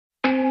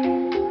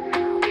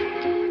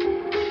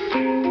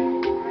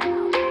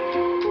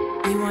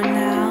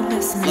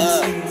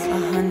listening to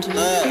 100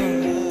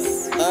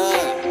 Things.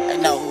 They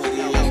know who it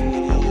is.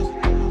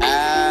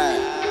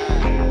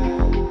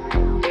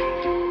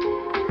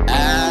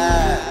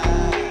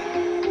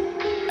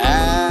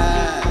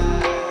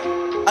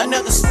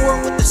 Another score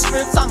with the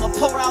scripts, I'ma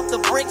pour out the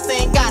bricks.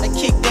 Ain't gotta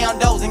kick down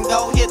doors and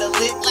go hit a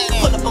lick.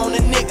 Pull up on a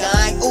nigga,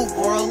 I ain't Uber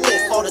or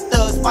Lyft. All the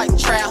thugs fighting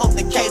trial, hope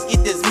the case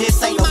get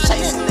dismissed. Ain't no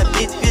chasing the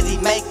bitch, busy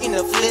making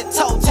a flip.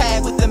 Toe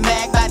tag with the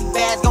mag, body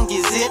bags gon'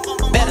 get zipped.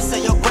 Better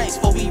say your grace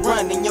before we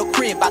run in your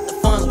crib. About the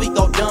funds, we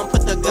go dumb,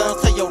 put the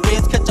guns to your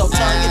ribs. Cut your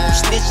tongue if you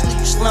snitch, leave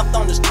you slumped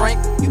on the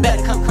strength. You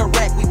better come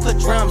correct, we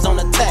put drums on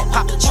the tech.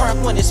 Pop the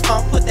trunk when it's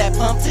funk, put that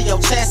pump to your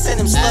chest.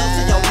 Send them slugs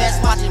to your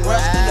nest, watch it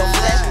rush through your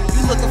flesh.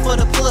 You looking for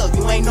the plug,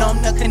 you ain't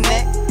known to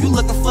connect. You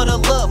looking for the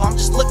love, I'm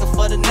just looking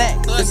for the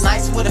neck. The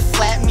nights with a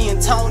flat, me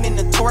and Tone in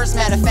the tours.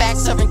 Matter of fact,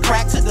 serving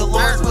crack to the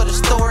lords where the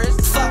store is.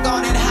 Fuck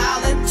all that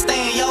hollering,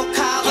 stay in your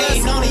collar.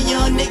 Ain't on a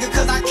young nigga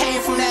cause I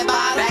came from that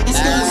bottom. Back in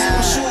school,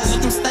 having shoes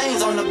with them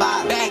stains on the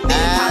bottom. Back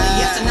then,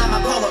 polyester, now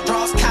my polo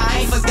draws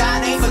Kai. Ain't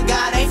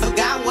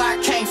forgot where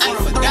I came from.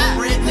 Ain't forgot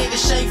red niggas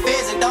shake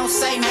feds and don't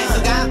say nothing. Ain't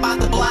forgot about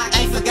the block,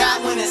 ain't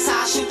forgot when it's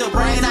hot. Shoot the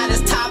brain out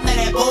his top, now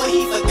that boy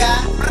he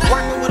forgot.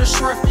 Working with a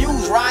short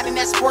fuse, riding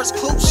that sports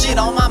coupe. Shit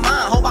on my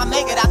mind, hope I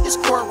make it out this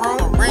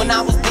courtroom. When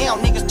I was down,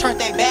 niggas turned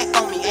their back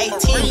on me.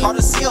 18, caught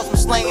the seals from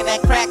slinging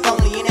that crack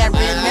only in that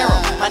red mirror.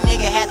 My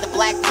nigga had the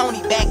black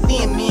pony back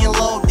then. Me and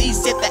Lil D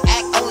sipped the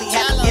act only,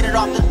 had to get it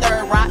off the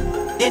third rock.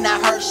 Then I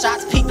heard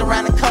shots, peeked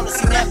around the corner,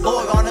 seen that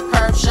boy on the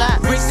curb shot.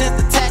 Rick sent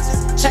the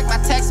Texas, check my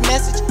text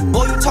message.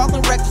 Boy, you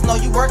talking reckless, know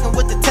you working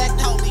with the tech.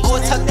 Boy,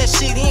 tuck that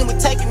shit in, we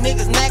taking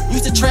niggas' neck.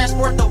 Used to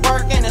transport the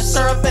work and the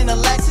syrup in the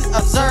Lexus.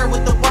 Observe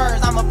with the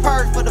words, I'm a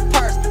purge for the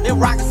purse. Been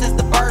rockin' since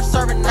the bird,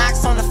 serving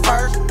knocks on the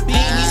first.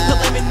 Beating these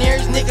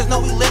preliminaries, niggas know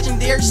we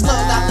legendary.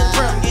 Slugs out the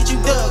drum, get you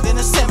dug in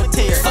the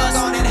cemetery. Fuck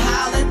all that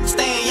hollering,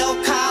 stay in your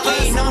collar.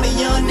 Ain't on a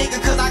young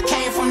nigga cause I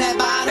came from that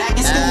bottom. Back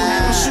in school,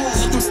 having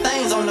shoes with them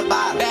stains on the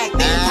bottom. Back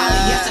then,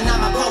 polyester, now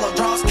my polo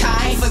draws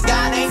Kai. Ain't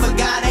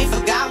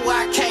forgot where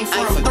I came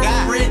from. Ain't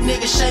forgot red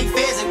niggas shake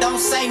feds and don't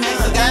say nothing.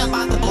 Ain't forgot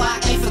about the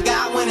block, ain't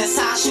forgot when it's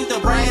hot. Shoot the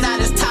brain out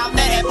his top,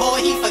 now that boy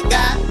he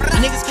forgot.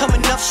 Niggas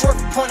coming up short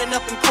for pointing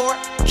up in court.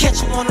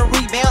 Catch you on a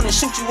rebound and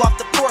shoot you off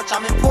the porch.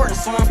 I'm important,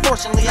 so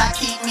unfortunately I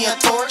keep me a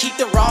torch. Keep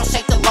the raw,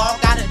 shake the law,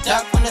 got a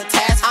duck from the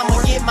task.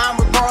 I'ma get mine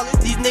regardless,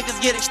 these niggas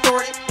get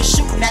extorted. And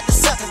shooting at the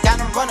suckers, got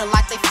them running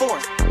like they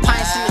forced.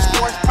 Pints in the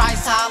stores,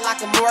 price high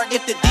like a morgue.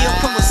 If the deal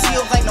come with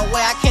seals, ain't no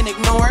way I can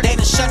ignore it. They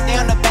done shut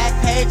down the back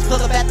page, pull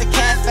up at the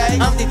cafe.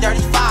 I'm the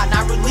 35,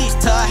 not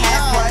released to a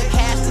halfway.